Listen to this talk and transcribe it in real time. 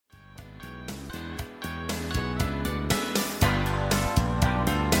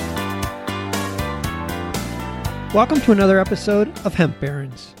Welcome to another episode of Hemp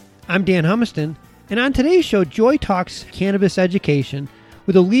Barons. I'm Dan Humiston, and on today's show, Joy talks cannabis education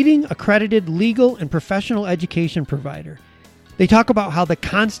with a leading accredited legal and professional education provider. They talk about how the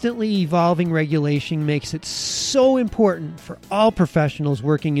constantly evolving regulation makes it so important for all professionals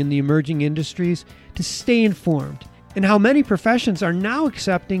working in the emerging industries to stay informed, and how many professions are now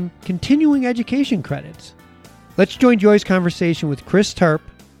accepting continuing education credits. Let's join Joy's conversation with Chris Terp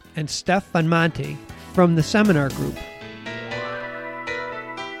and Steph Bonmonte from the Seminar Group.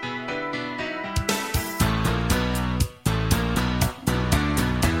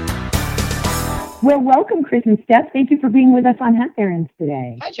 Well, welcome, Chris and Steph. Thank you for being with us on Hemp Barons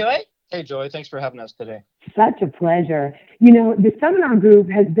today. Hi, Joy. Hey, Joy. Thanks for having us today. Such a pleasure. You know, the Seminar Group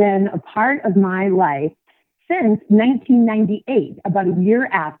has been a part of my life since 1998, about a year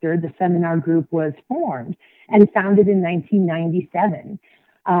after the Seminar Group was formed and founded in 1997.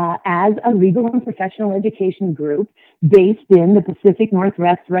 As a legal and professional education group based in the Pacific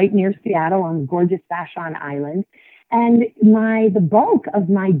Northwest, right near Seattle on the gorgeous Vashon Island. And the bulk of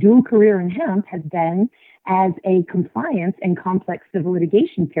my dual career in hemp has been as a compliance and complex civil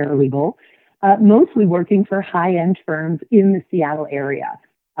litigation paralegal, mostly working for high-end firms in the Seattle area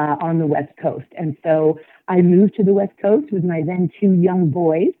on the West Coast. And so I moved to the West Coast with my then two young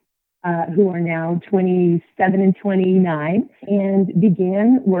boys, who are now 27 and 29, and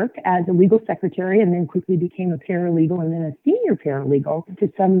began work as a legal secretary and then quickly became a paralegal and then a senior paralegal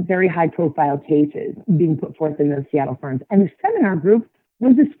to some very high-profile cases being put forth in those Seattle firms. And the Seminar Group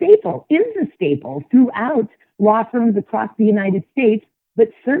was a staple, is a staple throughout law firms across the United States, but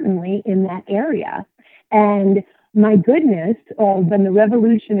certainly in that area. And my goodness, when the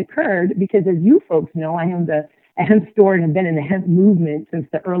revolution occurred, because as you folks know, I am a hemp store and have been in the hemp movement since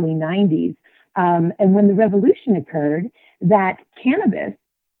the early 90s. And when the revolution occurred, that cannabis,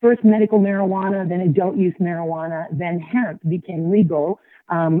 first medical marijuana, then adult use marijuana, then hemp became legal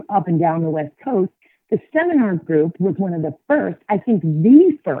up and down the West Coast. The Seminar Group was one of the first, I think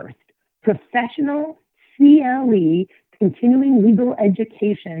the first, professional CLE, continuing legal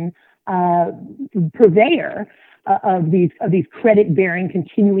education purveyor of these credit-bearing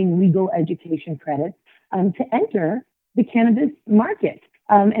continuing legal education credits to enter the cannabis market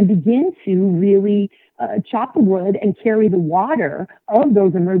and begin to really chop the wood and carry the water of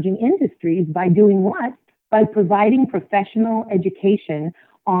those emerging industries by doing what? By providing professional education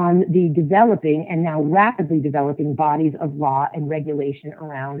on the developing and now rapidly developing bodies of law and regulation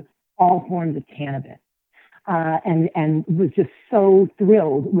around all forms of cannabis. And was just so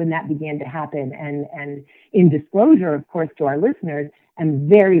thrilled when that began to happen. And in disclosure, of course, to our listeners, I'm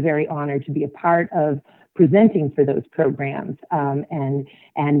very, very honored to be a part of presenting for those programs.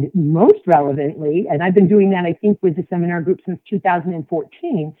 And most relevantly, and I've been doing that, I think, with the Seminar Group since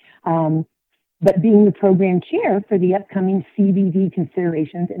 2014, but being the program chair for the upcoming CBD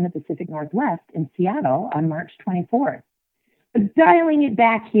considerations in the Pacific Northwest in Seattle on March 24th. But dialing it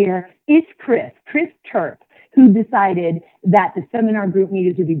back here, it's Chris Terp, who decided that the Seminar Group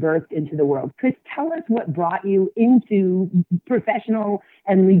needed to be birthed into the world. Chris, tell us what brought you into professional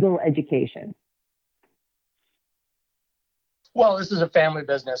and legal education. Well, this is a family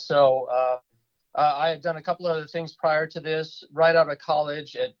business, so I had done a couple other things prior to this. Right out of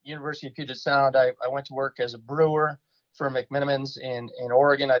college at University of Puget Sound, I went to work as a brewer for McMenamins in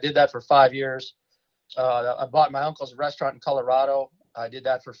Oregon. I did that for 5 years. I bought my uncle's restaurant in Colorado. I did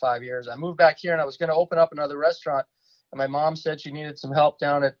that for 5 years. I moved back here and I was going to open up another restaurant. And my mom said she needed some help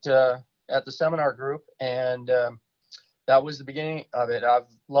down at the Seminar Group. And that was the beginning of it. I've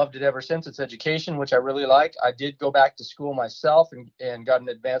loved it ever since. It's education, which I really like. I did go back to school myself and got an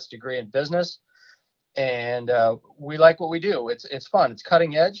advanced degree in business. And we like what we do. It's fun. It's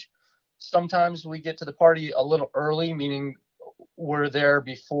cutting edge. Sometimes we get to the party a little early, meaning we're there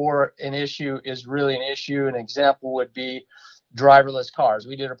before an issue is really an issue. An example would be driverless cars.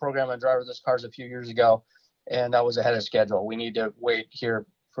 We did a program on driverless cars a few years ago, and that was ahead of schedule. We need to wait here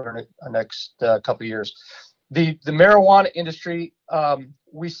for the next couple of years. The marijuana industry,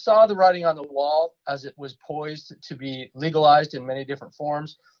 we saw the writing on the wall as it was poised to be legalized in many different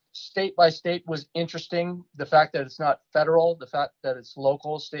forms. State by state was interesting. The fact that it's not federal, the fact that it's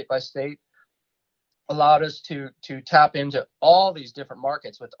local, state by state, allowed us to tap into all these different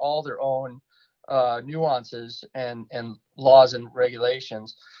markets with all their own nuances and laws and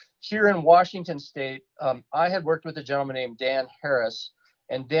regulations. Here in Washington State, I had worked with a gentleman named Dan Harris,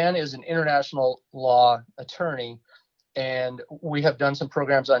 and Dan is an international law attorney, and we have done some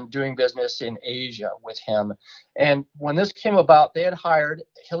programs on doing business in Asia with him. And when this came about, they had hired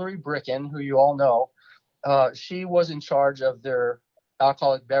Hillary Bricken, who you all know. She was in charge of their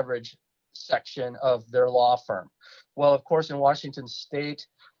alcoholic beverage section of their law firm. Well, of course, in Washington State,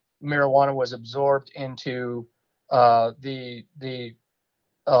 marijuana was absorbed into the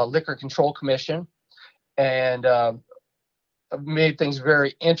Liquor Control Commission, and made things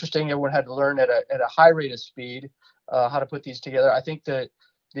very interesting. Everyone had to learn at a high rate of speed how to put these together. I think that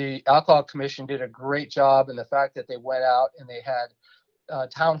the Alcohol Commission did a great job in the fact that they went out and they had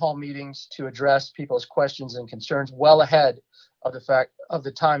town hall meetings to address people's questions and concerns well ahead of the fact of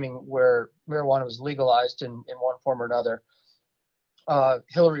the timing where marijuana was legalized in one form or another.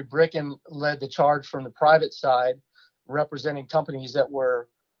 Hillary Bricken led the charge from the private side, representing companies that were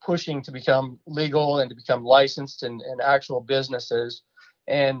pushing to become legal and to become licensed and actual businesses.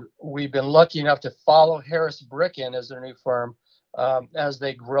 And we've been lucky enough to follow Harris Bricken as their new firm. As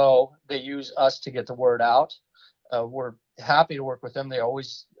they grow, they use us to get the word out. We're happy to work with them. They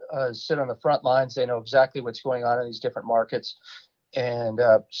always sit on the front lines. They know exactly what's going on in these different markets. And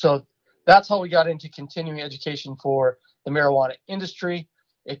so that's how we got into continuing education for the marijuana industry.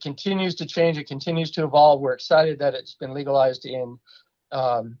 It continues to change. It continues to evolve. We're excited that it's been legalized in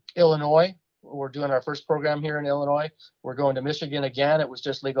Illinois. We're doing our first program here in Illinois. We're going to Michigan again. It was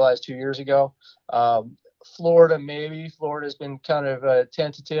just legalized 2 years ago. Florida, maybe. Florida's been kind of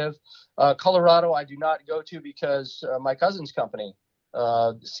tentative. Colorado, I do not go to because my cousin's company,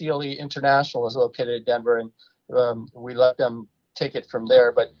 CLE International, is located in Denver, and we let them take it from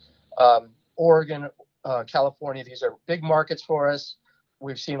there. But Oregon, California, these are big markets for us.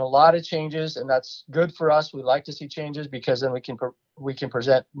 We've seen a lot of changes, and that's good for us. We like to see changes because then we can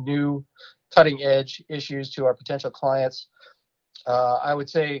present new cutting edge issues to our potential clients. I would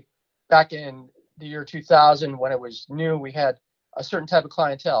say back in the year 2000, when it was new, we had a certain type of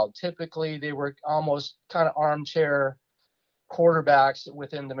clientele. Typically, they were almost kind of armchair quarterbacks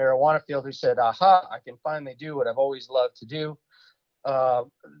within the marijuana field who said, aha, I can finally do what I've always loved to do.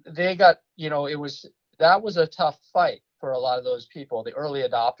 They got, that was a tough fight for a lot of those people, the early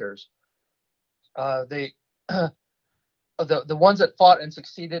adopters. The ones that fought and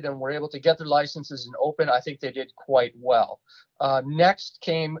succeeded and were able to get their licenses and open, I think they did quite well. Next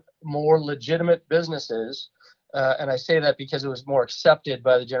came more legitimate businesses, and I say that because it was more accepted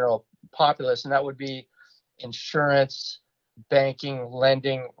by the general populace, and that would be insurance, banking,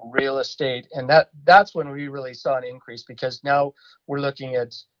 lending, real estate, and that's when we really saw an increase, because now we're looking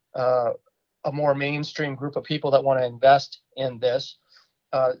at a more mainstream group of people that want to invest in this.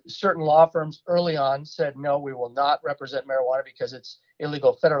 Certain law firms early on said, no, we will not represent marijuana because it's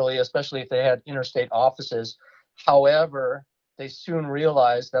illegal federally, especially if they had interstate offices. However, they soon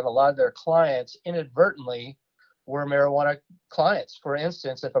realized that a lot of their clients inadvertently were marijuana clients. For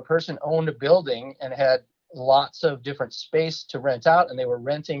instance, if a person owned a building and had lots of different space to rent out and they were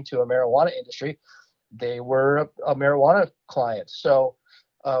renting to a marijuana industry, they were a marijuana client. So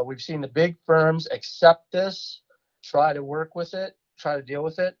we've seen the big firms accept this, try to work with it, try to deal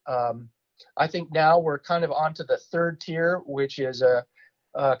with it. I think now we're kind of onto the third tier, which is a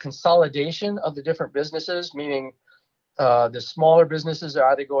consolidation of the different businesses, meaning the smaller businesses are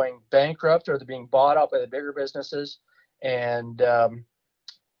either going bankrupt or they're being bought out by the bigger businesses. And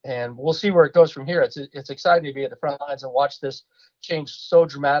we'll see where it goes from here. It's exciting to be at the front lines and watch this change so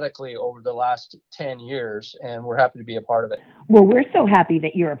dramatically over the last 10 years, and we're happy to be a part of it. Well, we're so happy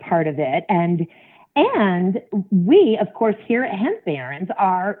that you're a part of it. And we, of course, here at Hemp Barons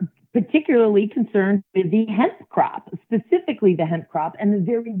are particularly concerned with the hemp crop, specifically the hemp crop, and the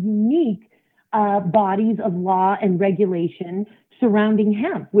very unique bodies of law and regulation surrounding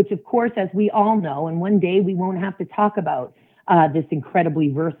hemp, which, of course, as we all know, and one day we won't have to talk about this incredibly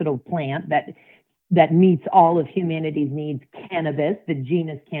versatile plant that meets all of humanity's needs, cannabis, the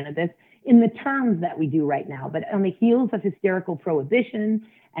genus cannabis, in the terms that we do right now. But on the heels of hysterical prohibition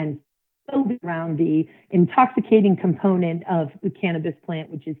and around the intoxicating component of the cannabis plant,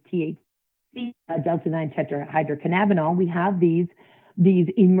 which is THC, delta-9 tetrahydrocannabinol, we have these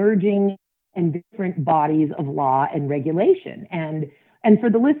emerging and different bodies of law and regulation. And for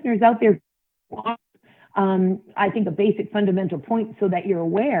the listeners out there, I think a basic fundamental point, so that you're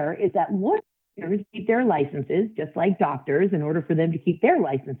aware, is that lawyers keep their licenses, just like doctors. In order for them to keep their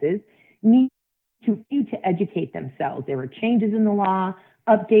licenses, need to educate themselves. There are changes in the law,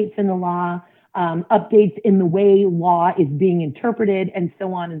 updates in the law, updates in the way law is being interpreted, and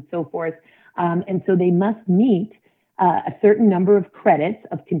so on and so forth. And so they must meet a certain number of credits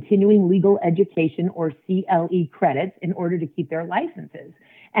of continuing legal education, or CLE credits, in order to keep their licenses.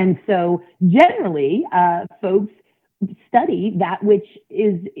 And so generally, folks study that which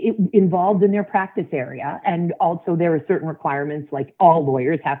is involved in their practice area. And also there are certain requirements, like all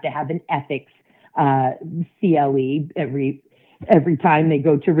lawyers have to have an ethics CLE every time they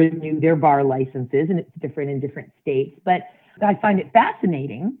go to renew their bar licenses, and it's different in different states. But I find it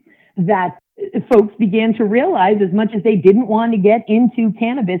fascinating that folks began to realize, as much as they didn't want to get into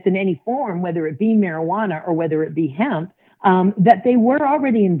cannabis in any form, whether it be marijuana or whether it be hemp, that they were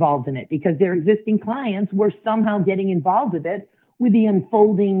already involved in it because their existing clients were somehow getting involved with it with the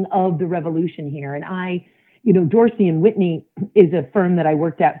unfolding of the revolution here. And Dorsey and Whitney is a firm that I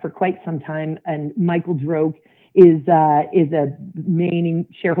worked at for quite some time, and Michael Droke is a main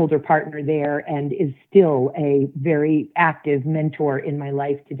shareholder partner there and is still a very active mentor in my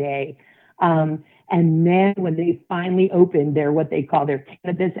life today. And then when they finally opened what they call their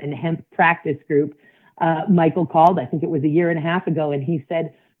cannabis and hemp practice group, Michael called, I think it was a year and a half ago, and he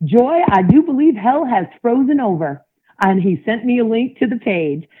said, "Joy, I do believe hell has frozen over." And he sent me a link to the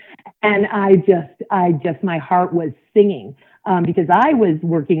page, and my heart was singing, because I was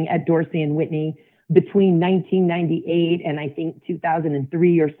working at Dorsey and Whitney between 1998 and I think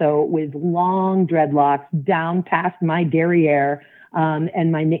 2003 or so, with long dreadlocks down past my derriere,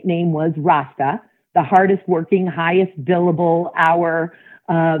 and my nickname was Rasta, the hardest working, highest billable hour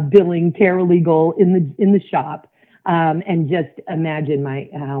billing paralegal in the shop, and just imagine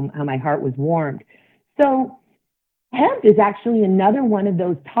how my heart was warmed. So hemp is actually another one of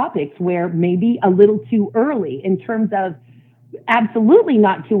those topics where maybe a little too early, in terms of absolutely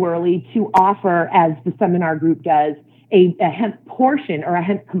not too early to offer, as the seminar group does, a hemp portion or a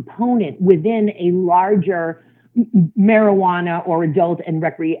hemp component within a larger marijuana or adult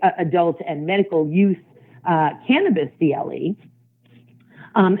and medical use cannabis CLE.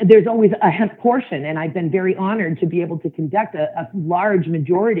 There's always a hemp portion, and I've been very honored to be able to conduct a large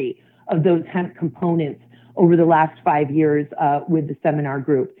majority of those hemp components over the last 5 years with the seminar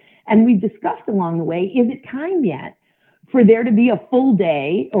group. And we've discussed along the way, is it time yet for there to be a full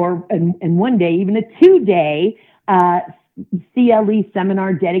day, and one day even a 2-day CLE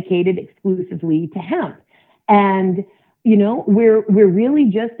seminar dedicated exclusively to hemp? And we're really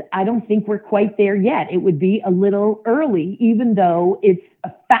just, I don't think we're quite there yet. It would be a little early, even though it's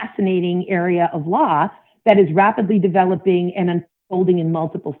a fascinating area of law that is rapidly developing and unfolding in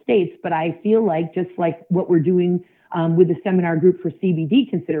multiple states. But I feel like, just like what we're doing with the seminar group for CBD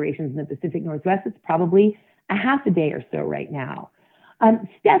considerations in the Pacific Northwest, it's probably a half a day or so right now.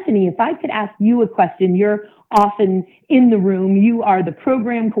 Stephanie, if I could ask you a question, you're often in the room, you are the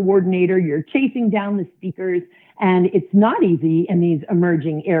program coordinator, you're chasing down the speakers, and it's not easy in these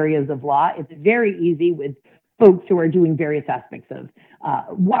emerging areas of law. It's very easy with folks who are doing various aspects of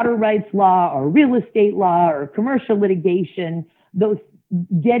water rights law or real estate law or commercial litigation.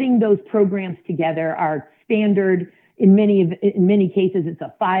 Getting those programs together are standard. In many cases, it's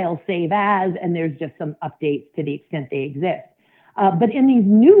a file save as, and there's just some updates to the extent they exist. But in these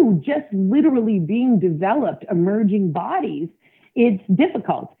new, just literally being developed emerging bodies, it's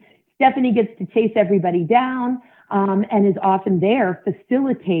difficult. Stephanie gets to chase everybody down and is often there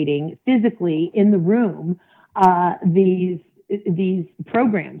facilitating physically in the room these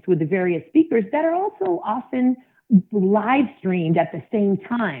programs with the various speakers that are also often live streamed at the same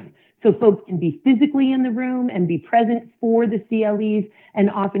time. So folks can be physically in the room and be present for the CLEs, and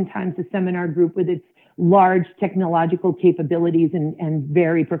oftentimes the seminar group, with its large technological capabilities and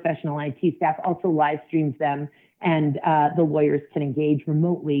very professional IT staff, also live streams them, and the lawyers can engage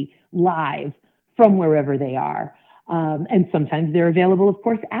remotely live from wherever they are. And sometimes they're available, of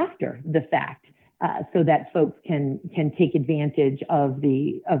course, after the fact, so that folks can take advantage of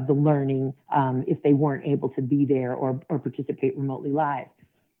the learning if they weren't able to be there or participate remotely live.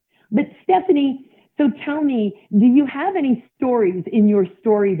 But Stephanie, so tell me, do you have any stories in your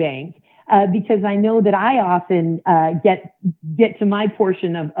story bank? Because I know that I often get to my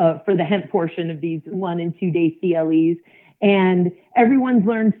portion of for the hemp portion of these 1 and 2 day CLEs, and everyone's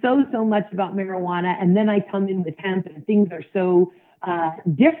learned so much about marijuana, and then I come in with hemp, and things are so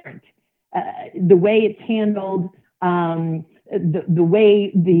different. The way it's handled, the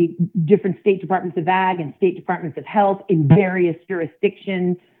way the different state departments of ag and state departments of health in various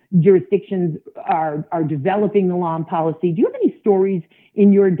jurisdictions are developing the law and policy. Do you have any stories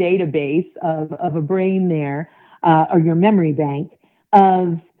in your database of a brain there, or your memory bank,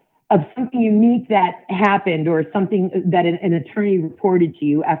 of something unique that happened, or something that an attorney reported to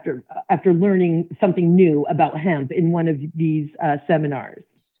you after learning something new about hemp in one of these seminars?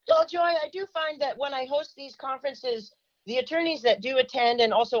 Well, Joy, I do find that when I host these conferences, the attorneys that do attend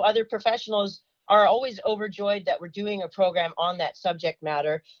and also other professionals are always overjoyed that we're doing a program on that subject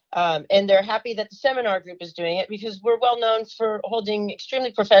matter. And they're happy that the seminar group is doing it, because we're well known for holding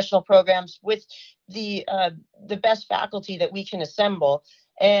extremely professional programs with the best faculty that we can assemble.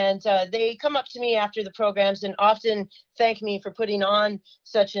 And they come up to me after the programs and often thank me for putting on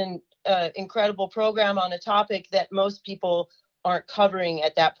such an incredible program on a topic that most people aren't covering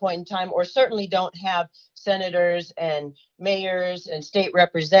at that point in time, or certainly don't have senators and mayors and state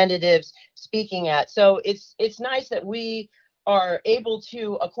representatives speaking at. So it's nice that we are able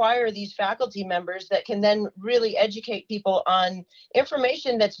to acquire these faculty members that can then really educate people on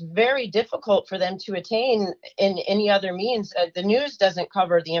information that's very difficult for them to attain in any other means. The news doesn't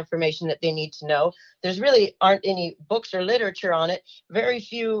cover the information that they need to know. There's really aren't any books or literature on it. Very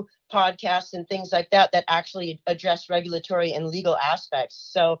few podcasts and things like that that actually address regulatory and legal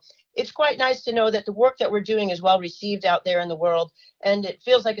aspects. So it's quite nice to know that the work that we're doing is well received out there in the world. And it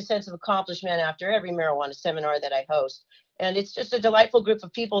feels like a sense of accomplishment after every marijuana seminar that I host. And it's just a delightful group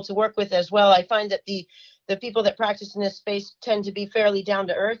of people to work with as well. I find that the people that practice in this space tend to be fairly down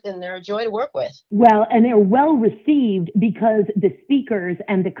to earth, and they're a joy to work with. Well, and they're well received because the speakers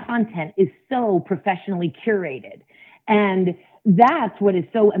and the content is so professionally curated. And that's what is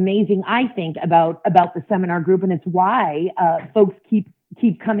so amazing, I think, about the seminar group. And it's why folks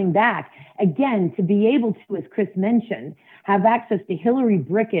keep coming back. Again, to be able to, as Chris mentioned, have access to Hillary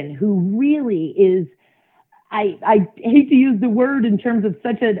Bricken, who really is, I hate to use the word in terms of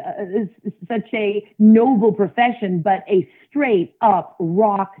such a noble profession, but a straight up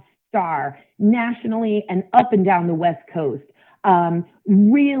rock star nationally and up and down the West Coast.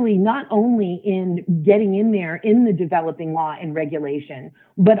 Really not only in getting in there in the developing law and regulation,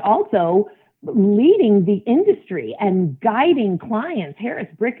 but also leading the industry and guiding clients. Harris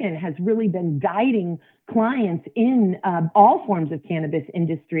Bricken has really been guiding clients in all forms of cannabis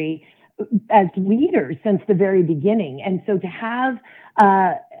industry as leaders since the very beginning. And so to have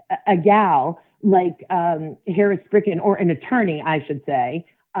a gal like Harris Bricken, or an attorney, I should say,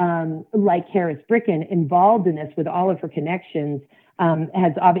 like Harris Bricken involved in this with all of her connections, and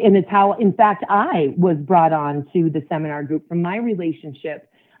it's how, in fact, I was brought on to the seminar group from my relationship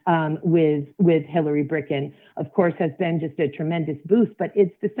with Hillary Bricken, of course, has been just a tremendous boost. But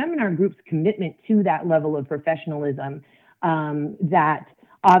it's the seminar group's commitment to that level of professionalism that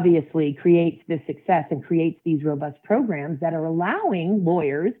obviously creates this success and creates these robust programs that are allowing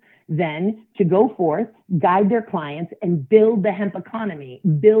lawyers then to go forth, guide their clients, and build the hemp economy,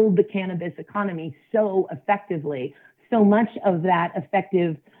 build the cannabis economy so effectively. So much of that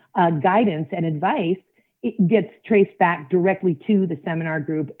effective guidance and advice, it gets traced back directly to the seminar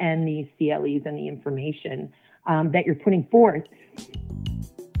group and the CLEs and the information that you're putting forth.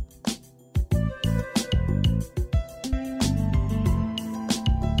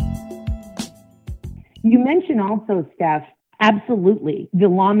 You mentioned also, Steph, absolutely, the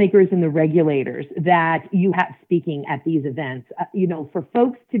lawmakers and the regulators that you have speaking at these events. For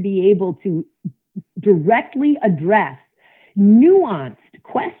folks to be able to directly address nuanced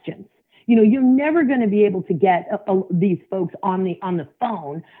questions. You're never going to be able to get these folks on the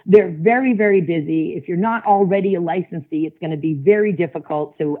phone. They're very, very busy. If you're not already a licensee, it's going to be very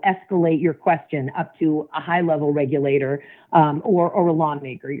difficult to escalate your question up to a high-level regulator or a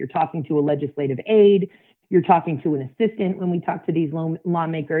lawmaker. You're talking to a legislative aide. You're talking to an assistant when we talk to these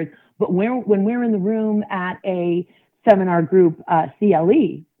lawmakers. But when we're in the room at a seminar group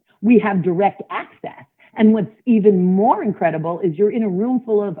CLE, we have direct access. And what's even more incredible is you're in a room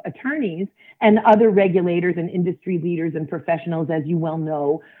full of attorneys and other regulators and industry leaders and professionals, as you well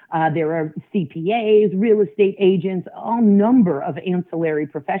know. There are CPAs, real estate agents, all number of ancillary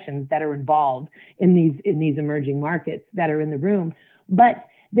professions that are involved in these emerging markets that are in the room. But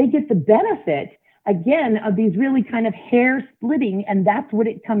they get the benefit, again, of these really kind of hair splitting, and that's what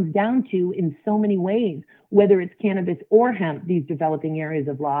it comes down to in so many ways, whether it's cannabis or hemp, these developing areas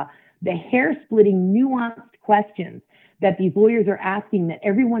of law. The hair-splitting, nuanced questions that these lawyers are asking that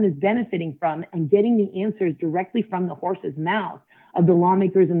everyone is benefiting from, and getting the answers directly from the horse's mouth of the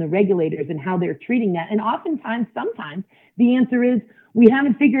lawmakers and the regulators and how they're treating that. And sometimes, the answer is, we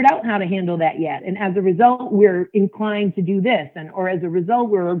haven't figured out how to handle that yet. And as a result, we're inclined to do this. Or as a result,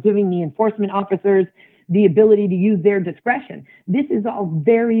 we're giving the enforcement officers the ability to use their discretion. This is all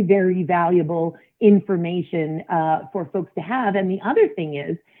very, very valuable information for folks to have. And the other thing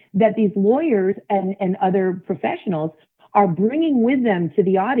is, that these lawyers and other professionals are bringing with them to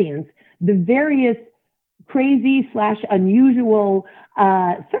the audience the various crazy / unusual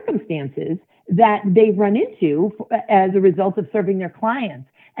circumstances that they've run into as a result of serving their clients.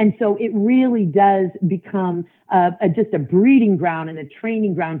 And so it really does become just a breeding ground and a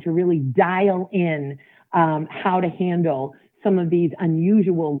training ground to really dial in how to handle some of these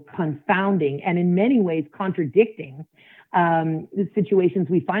unusual, confounding, and in many ways contradicting the situations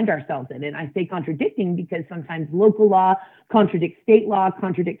we find ourselves in. And I say contradicting because sometimes local law contradicts state law,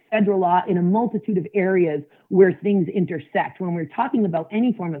 contradicts federal law in a multitude of areas where things intersect. When we're talking about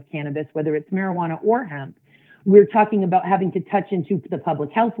any form of cannabis, whether it's marijuana or hemp, we're talking about having to touch into the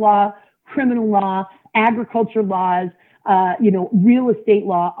public health law, criminal law, agriculture laws, real estate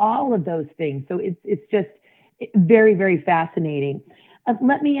law, all of those things. So it's just very, very fascinating.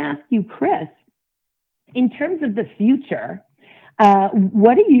 Let me ask you, Chris, in terms of the future,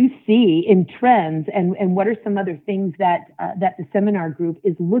 what do you see in trends, and what are some other things that the seminar group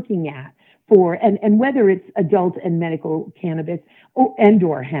is looking at for, and whether it's adult and medical cannabis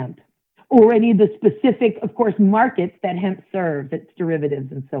or hemp, or any of the specific, of course, markets that hemp serves, its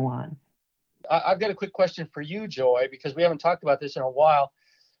derivatives and so on? I've got a quick question for you, Joy, because we haven't talked about this in a while.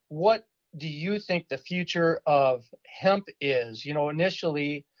 What do you think the future of hemp is?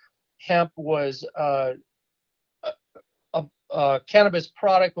 Initially, hemp was a cannabis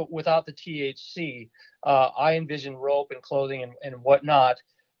product, but without the THC. I envision rope and clothing and whatnot.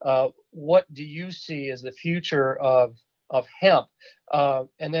 What do you see as the future of hemp?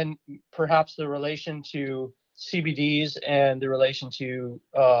 And then perhaps the relation to CBDs and the relation to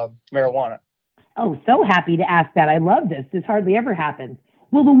marijuana. Oh, so happy to ask that. I love this. This hardly ever happens.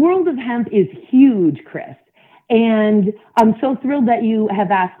 Well, the world of hemp is huge, Chris. And I'm so thrilled that you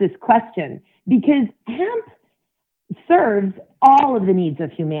have asked this question, because hemp serves all of the needs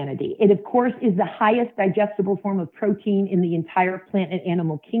of humanity. It, of course, is the highest digestible form of protein in the entire plant and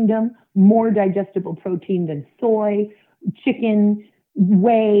animal kingdom, more digestible protein than soy, chicken,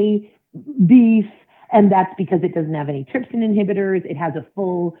 whey, beef, and that's because it doesn't have any trypsin inhibitors. It has a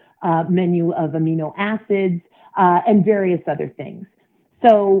full menu of amino acids and various other things.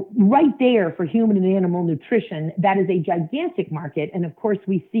 So right there for human and animal nutrition, that is a gigantic market. And of course,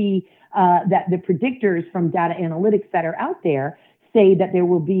 we see that the predictors from data analytics that are out there say that there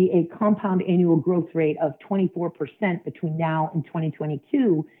will be a compound annual growth rate of 24% between now and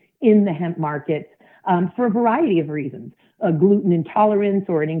 2022 in the hemp market for a variety of reasons. Gluten intolerance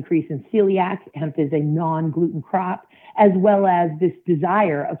or an increase in celiac. Hemp is a non-gluten crop, as well as this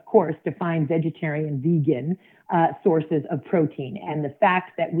desire, of course, to find vegetarian, vegan sources of protein. And the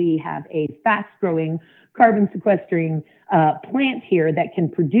fact that we have a fast-growing, carbon-sequestering plant here that can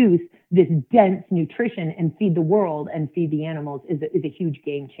produce this dense nutrition and feed the world and feed the animals is a huge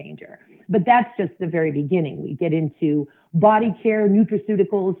game changer. But that's just the very beginning. We get into body care,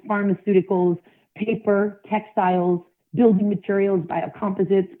 nutraceuticals, pharmaceuticals, paper, textiles, building materials,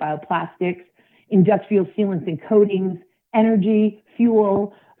 biocomposites, bioplastics, industrial sealants and coatings, energy,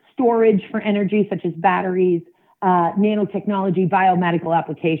 fuel, storage for energy such as batteries, nanotechnology, biomedical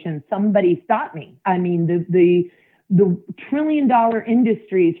applications. Somebody stopped me. I mean, the trillion-dollar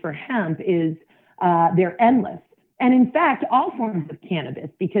industries for hemp they're endless. And in fact, all forms of cannabis,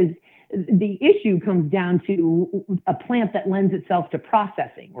 because the issue comes down to a plant that lends itself to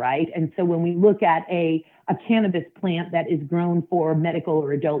processing, right? And so when we look at a cannabis plant that is grown for medical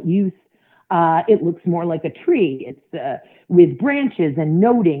or adult use, it looks more like a tree. It's with branches and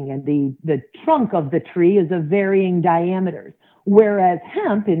noding, and the trunk of the tree is of varying diameters. Whereas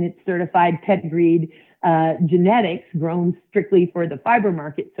hemp, in its certified pedigreed genetics, grown strictly for the fiber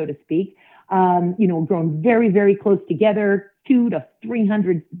market, so to speak, grown very, very close together, 200 to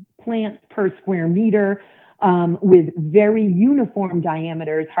 300 plants per square meter, with very uniform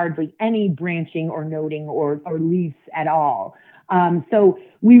diameters, hardly any branching or noding or leaves at all. So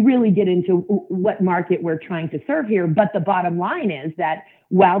we really get into what market we're trying to serve here. But the bottom line is that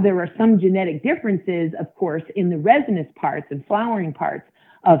while there are some genetic differences, of course, in the resinous parts and flowering parts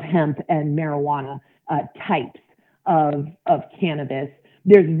of hemp and marijuana types of cannabis,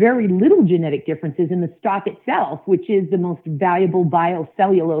 there's very little genetic differences in the stalk itself, which is the most valuable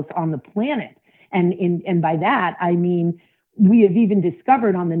biocellulose on the planet. And by that, I mean, we have even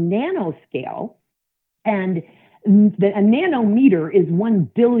discovered on the nanoscale, and a nanometer is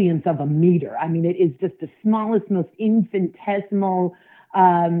 1/billionth of a meter. I mean, it is just the smallest, most infinitesimal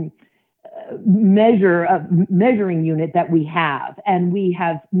measuring unit that we have. And we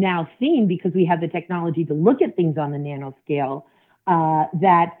have now seen, because we have the technology to look at things on the nanoscale,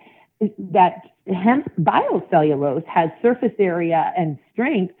 that hemp biocellulose has surface area and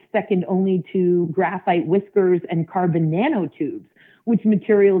strength second only to graphite whiskers and carbon nanotubes, which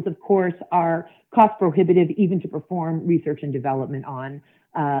materials, of course, are cost prohibitive even to perform research and development on,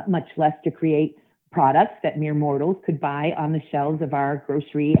 much less to create products that mere mortals could buy on the shelves of our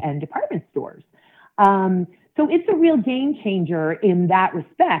grocery and department stores. So it's a real game changer in that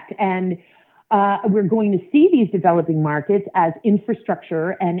respect. And we're going to see these developing markets as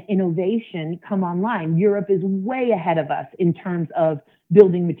infrastructure and innovation come online. Europe is way ahead of us in terms of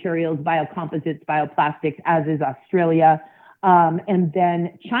building materials, biocomposites, bioplastics, as is Australia. And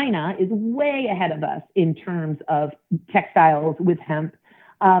then China is way ahead of us in terms of textiles with hemp.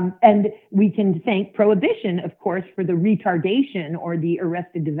 And we can thank prohibition, of course, for the retardation or the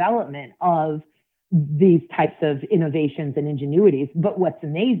arrested development of these types of innovations and ingenuities. But what's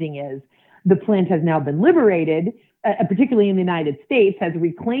amazing is the plant has now been liberated, particularly in the United States, has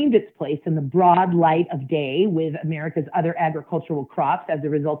reclaimed its place in the broad light of day with America's other agricultural crops as a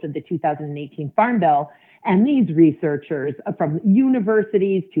result of the 2018 Farm Bill. And these researchers from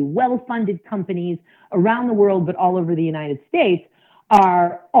universities to well-funded companies around the world, but all over the United States,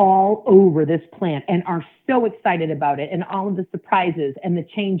 are all over this plant and are so excited about it and all of the surprises and the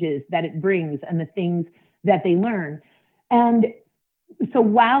changes that it brings and the things that they learn. And so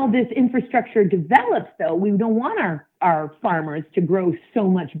while this infrastructure develops, though, we don't want our farmers to grow so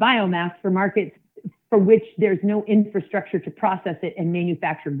much biomass for markets for which there's no infrastructure to process it and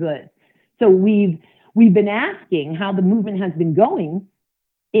manufacture goods. So we've been asking how the movement has been going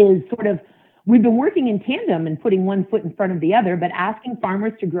is sort of, we've been working in tandem and putting one foot in front of the other, but asking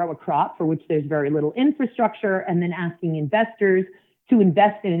farmers to grow a crop for which there's very little infrastructure, and then asking investors to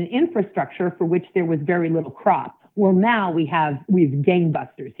invest in an infrastructure for which there was very little crop. Well, now we've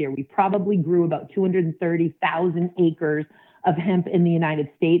gangbusters here. We probably grew about 230,000 acres of hemp in the United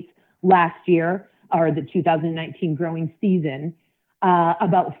States last year, or the 2019 growing season.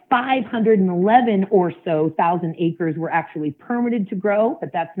 About 511 or so thousand acres were actually permitted to grow,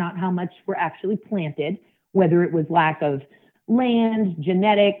 but that's not how much were actually planted, whether it was lack of land,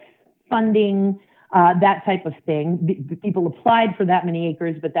 genetics, funding, that type of thing. People applied for that many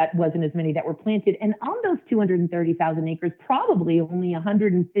acres, but that wasn't as many that were planted. And on those 230,000 acres, probably only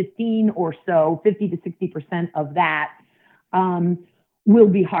 115 or so, 50 to 60% of that will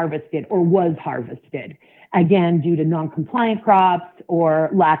be harvested or was harvested. Again, due to non-compliant crops or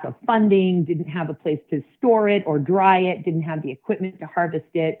lack of funding, didn't have a place to store it or dry it, didn't have the equipment to harvest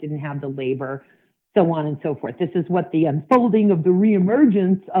it, didn't have the labor, so on and so forth. This is what the unfolding of the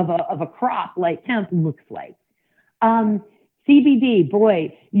reemergence of a crop like hemp looks like. CBD,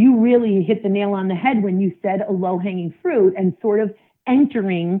 boy, you really hit the nail on the head when you said a low-hanging fruit and sort of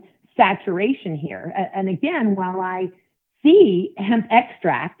entering saturation here. And again, while I see hemp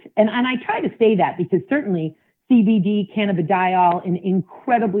extract, and I try to say that because certainly CBD, cannabidiol, an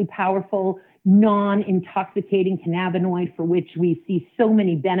incredibly powerful, non-intoxicating cannabinoid for which we see so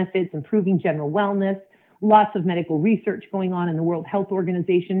many benefits, improving general wellness, lots of medical research going on in the World Health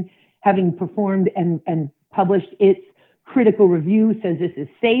Organization, having performed and published its critical review, says this is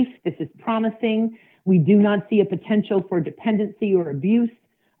safe, this is promising. We do not see a potential for dependency or abuse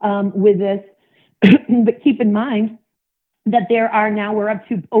with this. But keep in mind that we're up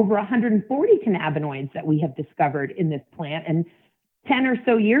to over 140 cannabinoids that we have discovered in this plant. And 10 or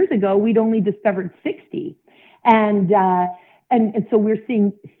so years ago, we'd only discovered 60. And so we're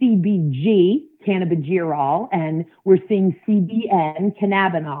seeing CBG, cannabigerol, and we're seeing CBN,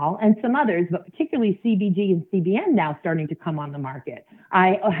 cannabinol, and some others, but particularly CBG and CBN now starting to come on the market.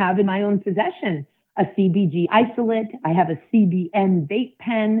 I have in my own possession a CBG isolate. I have a CBN vape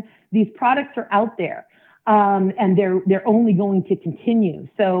pen. These products are out there. And they're only going to continue.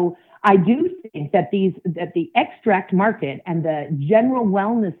 So I do think that the extract market and the general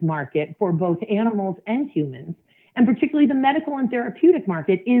wellness market for both animals and humans, and particularly the medical and therapeutic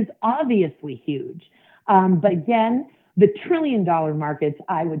market, is obviously huge. But again, the trillion-dollar markets,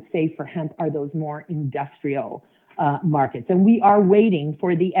 I would say, for hemp are those more industrial markets. And we are waiting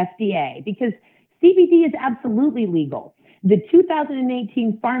for the FDA because CBD is absolutely legal. The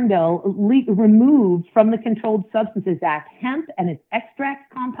 2018 Farm Bill removed from the Controlled Substances Act hemp and its extracts,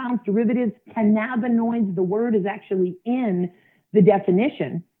 compounds, derivatives, cannabinoids. The word is actually in the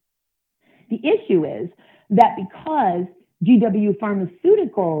definition. The issue is that because GW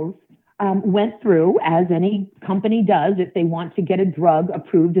Pharmaceuticals went through, as any company does, if they want to get a drug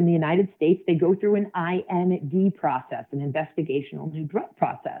approved in the United States, they go through an IND process, an investigational new drug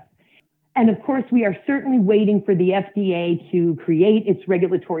process. And of course, we are certainly waiting for the FDA to create its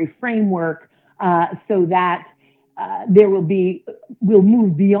regulatory framework so that we'll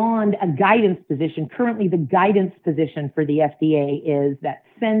move beyond a guidance position. Currently, the guidance position for the FDA is that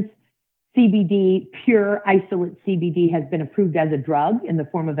since CBD, pure isolate CBD, has been approved as a drug in the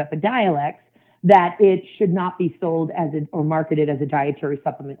form of Epidiolex, that it should not be sold or marketed as a dietary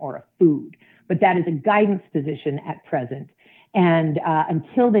supplement or a food. But that is a guidance position at present. And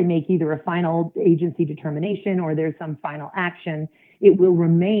until they make either a final agency determination or there's some final action, it will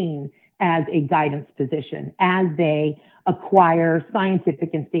remain as a guidance position as they acquire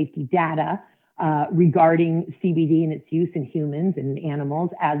scientific and safety data regarding CBD and its use in humans and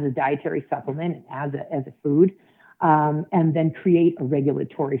animals as a dietary supplement and as a food, and then create a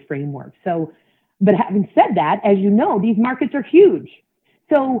regulatory framework. So, but having said that, as you know, these markets are huge.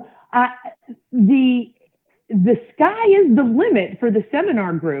 So the sky is the limit for the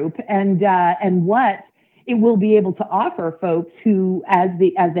seminar group and what it will be able to offer folks who, as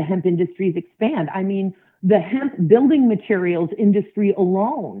the hemp industries expand. I mean, the hemp building materials industry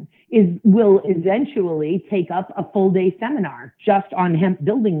alone will eventually take up a full day seminar just on hemp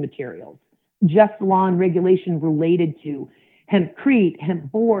building materials, just law and regulation related to hempcrete,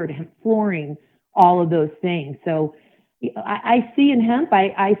 hemp board, hemp flooring, all of those things. So I see in hemp,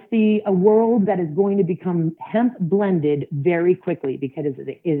 I see a world that is going to become hemp blended very quickly because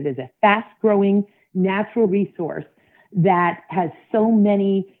it is a fast growing natural resource that has so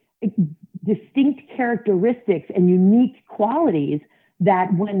many distinct characteristics and unique qualities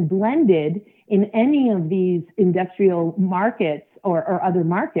that when blended in any of these industrial markets or other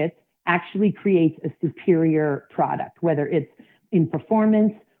markets actually creates a superior product, whether it's in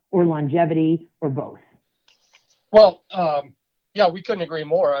performance or longevity or both. Well, yeah, we couldn't agree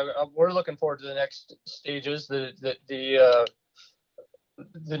more. We're looking forward to the next stages, the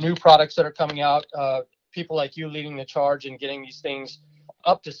new products that are coming out, people like you leading the charge and getting these things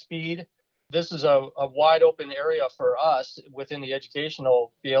up to speed. This is a wide open area for us within the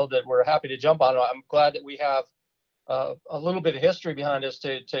educational field that we're happy to jump on. I'm glad that we have a little bit of history behind us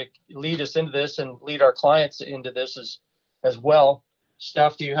to lead us into this and lead our clients into this as well.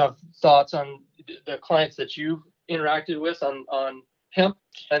 Steph, do you have thoughts on the clients that you've interacted with on hemp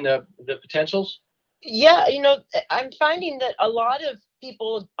and the potentials? Yeah, I'm finding that a lot of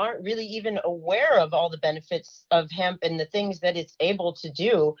people aren't really even aware of all the benefits of hemp and the things that it's able to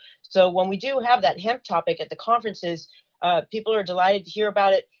do. So when we do have that hemp topic at the conferences, people are delighted to hear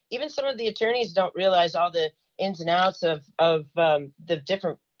about it. Even some of the attorneys don't realize all the ins and outs of the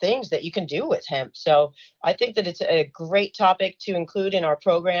different things that you can do with hemp. So I think that it's a great topic to include in our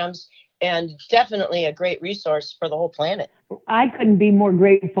programs and definitely a great resource for the whole planet. I couldn't be more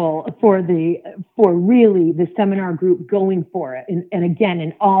grateful for really the seminar group going for it. And again,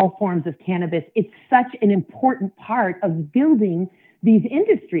 in all forms of cannabis, it's such an important part of building these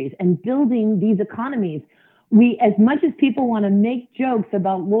industries and building these economies. We, as much as people want to make jokes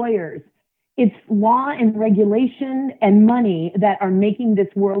about lawyers, it's law and regulation and money that are making this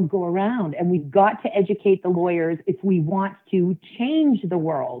world go around. And we've got to educate the lawyers if we want to change the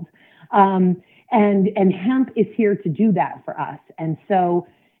world. And hemp is here to do that for us. And so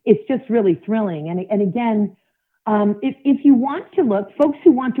it's just really thrilling. And again, if you want to look, folks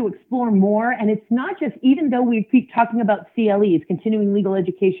who want to explore more, and it's not just, even though we keep talking about CLEs, continuing legal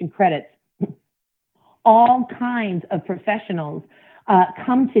education credits, all kinds of professionals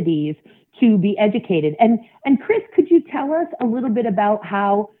come to these to be educated. And Chris, could you tell us a little bit about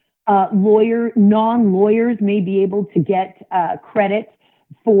how non-lawyers may be able to get credit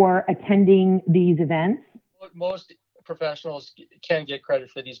for attending these events? Most professionals can get credit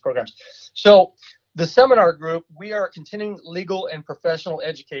for these programs. So the seminar group, we are a continuing legal and professional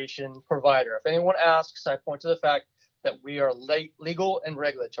education provider. If anyone asks, I point to the fact that we are legal and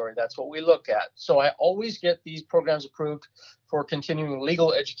regulatory. That's what we look at. So I always get these programs approved for continuing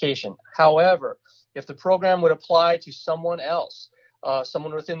legal education. However, if the program would apply to someone else,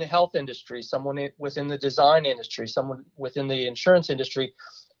 someone within the health industry, someone within the design industry, someone within the insurance industry,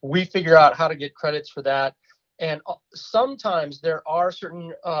 we figure out how to get credits for that. And sometimes there are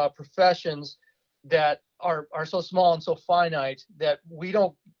certain professions that are so small and so finite that we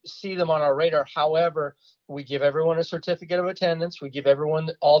don't see them on our radar. However, we give everyone a certificate of attendance. We give everyone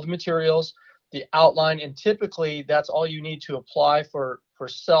all the materials, the outline, and typically that's all you need to apply for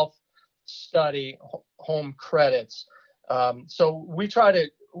self-study home credits. So we try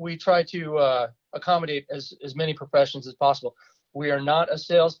to accommodate as many professions as possible. We are not a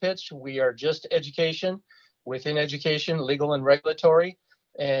sales pitch. We are just education. Within education, legal and regulatory,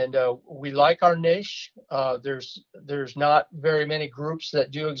 and we like our niche. There's not very many groups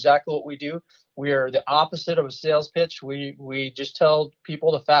that do exactly what we do. We are the opposite of a sales pitch. We just tell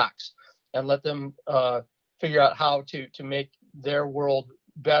people the facts and let them figure out how to make their world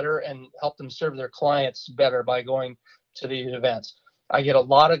better and help them serve their clients better by going to these events. I get a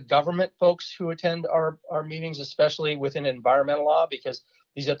lot of government folks who attend our meetings, especially within environmental law, because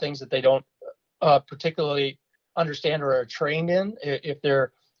these are things that they don't particularly understand or are trained in if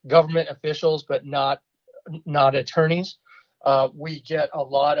they're government officials but not attorneys. We get a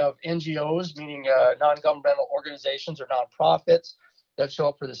lot of NGOs, meaning non-governmental organizations or nonprofits that show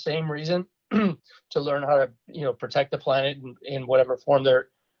up for the same reason, to learn how to, protect the planet in whatever form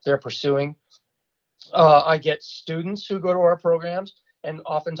they're pursuing. I get students who go to our programs, and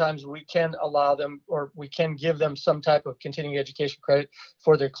oftentimes we can allow them, or we can give them some type of continuing education credit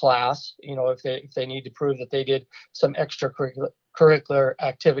for their class. If they need to prove that they did some extracurricular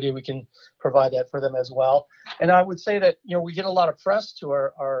activity, we can provide that for them as well. And I would say that, we get a lot of press to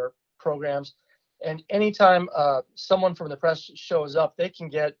our programs, and anytime someone from the press shows up, they can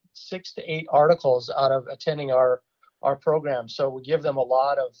get 6 to 8 articles out of attending our program. So we give them a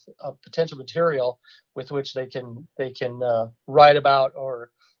lot of potential material with which they can write about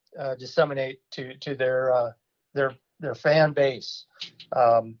or disseminate to their fan base.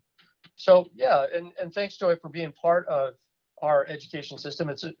 So yeah, and thanks, Joy, for being part of our education system.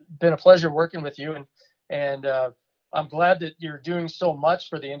 It's been a pleasure working with you, and I'm glad that you're doing so much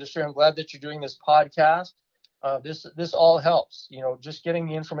for the industry. I'm glad that you're doing this podcast. This all helps. Just getting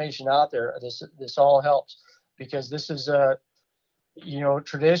the information out there. This all helps, because this is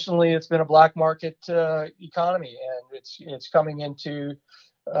traditionally it's been a black market economy, and it's coming into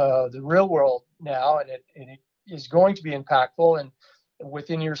the real world now, and it is going to be impactful. And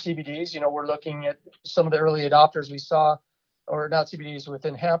within your CBDs, we're looking at some of the early adopters we saw, or not CBDs,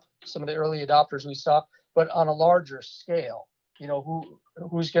 within hemp, some of the early adopters we saw, but on a larger scale.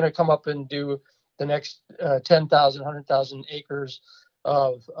 Who's going to come up and do the next 10,000, 100,000 acres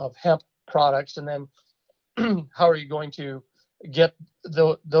of hemp products, and then how are you going to get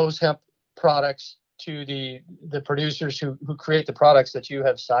those hemp products to the producers who create the products that you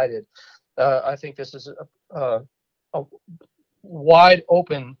have cited? I think this is a wide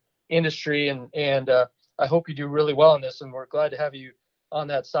open industry, and I hope you do really well in this, and we're glad to have you on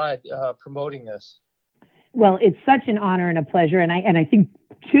that side promoting this. Well, it's such an honor and a pleasure. And I think,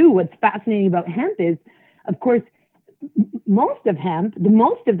 too, what's fascinating about hemp is, of course, most of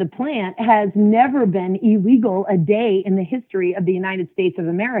the plant has never been illegal a day in the history of the United States of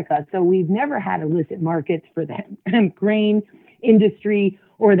America. So we've never had illicit markets for the hemp grain industry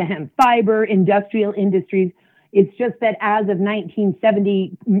or the hemp fiber industrial industries. It's just that as of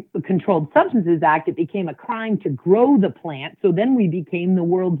 1970, Controlled Substances Act, it became a crime to grow the plant. So then we became the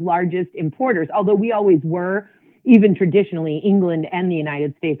world's largest importers, although we always were, even traditionally, England and the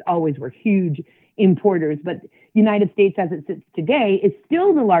United States always were huge importers. But United States, as it sits today, is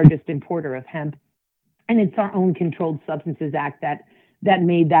still the largest importer of hemp. And it's our own Controlled Substances Act that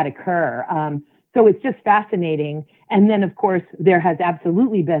made that occur. So it's just fascinating. And then, of course, there has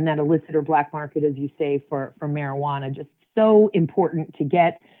absolutely been that illicit or black market, as you say, for marijuana. Just so important to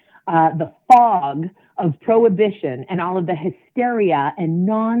get the fog of prohibition and all of the hysteria and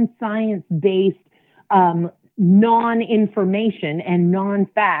non-science-based non-information and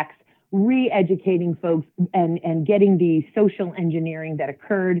non-facts, re-educating folks and getting the social engineering that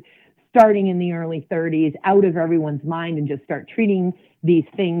occurred starting in the early 30s out of everyone's mind, and just start treating these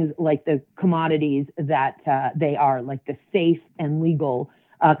things like the commodities that they are, like the safe and legal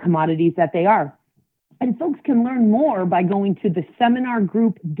commodities that they are. And folks can learn more by going to the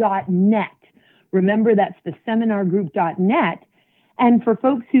seminargroup.net. Remember, that's the seminargroup.net. And for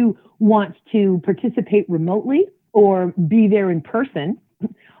folks who want to participate remotely or be there in person,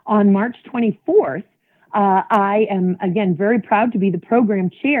 on March 24th, I am, again, very proud to be the program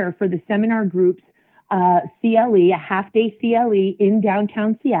chair for the Seminar Group's CLE, a half-day CLE in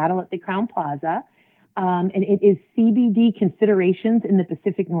downtown Seattle at the Crowne Plaza. And it is CBD Considerations in the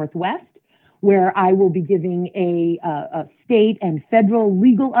Pacific Northwest, where I will be giving a state and federal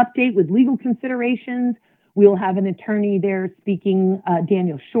legal update with legal considerations. We'll have an attorney there speaking,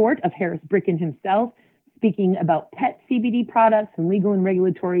 Daniel Short of Harris Bricken himself, speaking about pet CBD products and legal and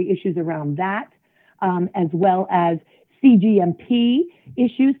regulatory issues around that, as well as CGMP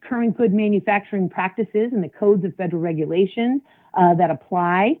issues, current good manufacturing practices, and the codes of federal regulation that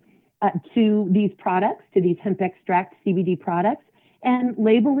apply to these products, to these hemp extract CBD products, and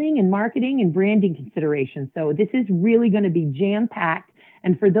labeling and marketing and branding considerations. So this is really going to be jam-packed.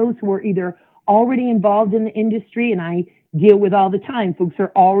 And for those who are either already involved in the industry, and I deal with all the time, folks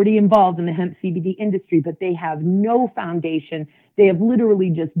are already involved in the hemp CBD industry, but they have no foundation. They have literally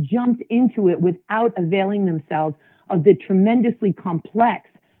just jumped into it without availing themselves of the tremendously complex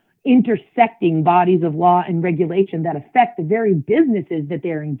intersecting bodies of law and regulation that affect the very businesses that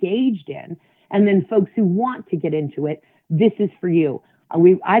they're engaged in. And then folks who want to get into it, this is for you.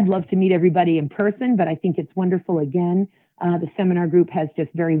 I'd love to meet everybody in person, but I think it's wonderful. Again, the Seminar Group has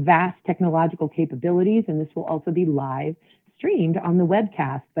just very vast technological capabilities, and this will also be live streamed on the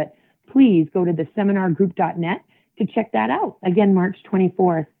webcast. But please go to the seminargroup.net to check that out. Again, March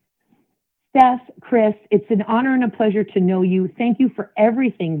 24th. Steph, Chris, it's an honor and a pleasure to know you. Thank you for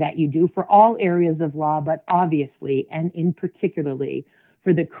everything that you do for all areas of law, but obviously and in particularly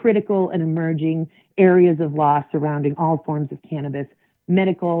for the critical and emerging areas of law surrounding all forms of cannabis,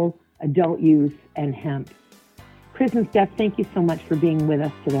 medical, adult use, and hemp. Chris and Steph, thank you so much for being with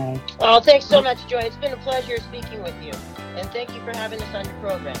us today. Oh, thanks so much, Joy. It's been a pleasure speaking with you. And thank you for having us on your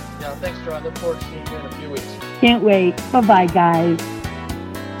program. Yeah, thanks, Joy. I look forward to seeing you in a few weeks. Can't wait. Bye-bye, guys.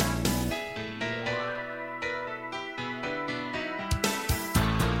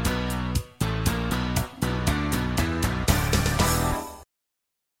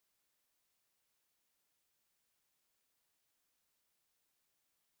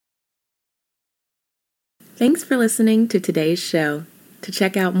 Thanks for listening to today's show. To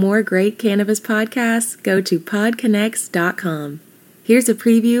check out more great cannabis podcasts, go to podconnects.com. Here's a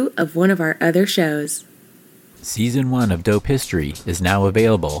preview of one of our other shows. Season 1 of Dope History is now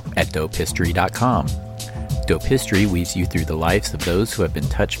available at dopehistory.com. Dope History weaves you through the lives of those who have been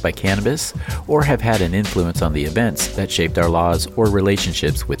touched by cannabis or have had an influence on the events that shaped our laws or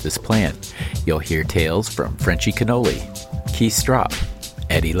relationships with this plant. You'll hear tales from Frenchie Cannoli, Keith Strop,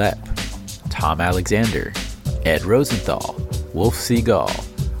 Eddie Lepp, Tom Alexander, Ed Rosenthal, Wolf Seagal,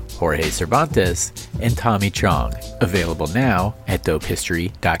 Jorge Cervantes, and Tommy Chong. Available now at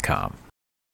dopehistory.com.